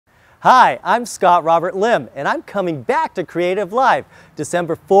Hi, I'm Scott Robert Lim, and I'm coming back to Creative Live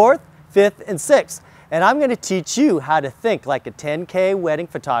December 4th, 5th, and 6th. And I'm going to teach you how to think like a 10K wedding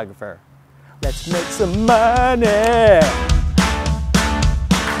photographer. Let's make some money!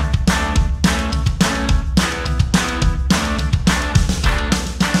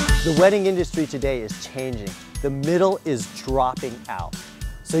 The wedding industry today is changing. The middle is dropping out.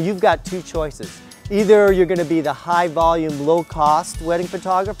 So you've got two choices. Either you're going to be the high volume, low cost wedding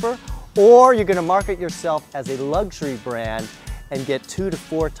photographer, or you're going to market yourself as a luxury brand and get 2 to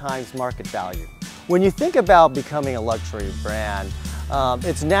 4 times market value. When you think about becoming a luxury brand,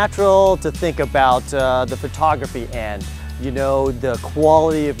 it's natural to think about the photography end. You know, the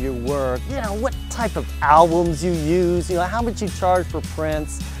quality of your work, you know, what type of albums you use, you know, how much you charge for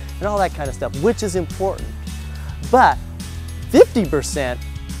prints, and all that kind of stuff, which is important. But 50%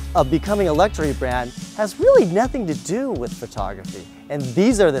 of becoming a luxury brand has really nothing to do with photography. And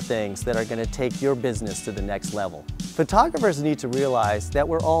these are the things that are going to take your business to the next level. Photographers need to realize that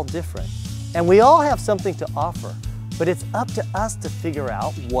we're all different and we all have something to offer, but it's up to us to figure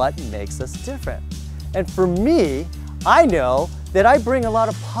out what makes us different. And for me, I know that I bring a lot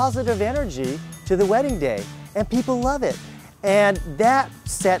of positive energy to the wedding day and people love it. And that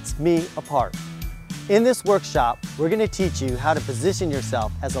sets me apart. In this workshop, we're going to teach you how to position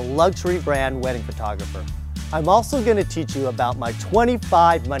yourself as a luxury brand wedding photographer. I'm also going to teach you about my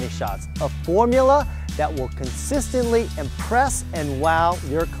 25 money shots, a formula that will consistently impress and wow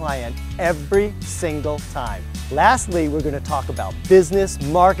your client every single time. Lastly, we're going to talk about business,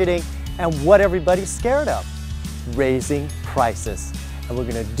 marketing, and what everybody's scared of, raising prices. And we're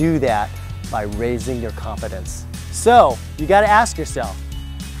going to do that by raising your confidence. So, you got to ask yourself,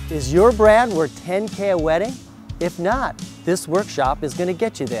 is your brand worth 10K a wedding? If not, this workshop is going to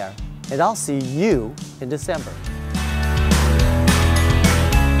get you there. And I'll see you in December.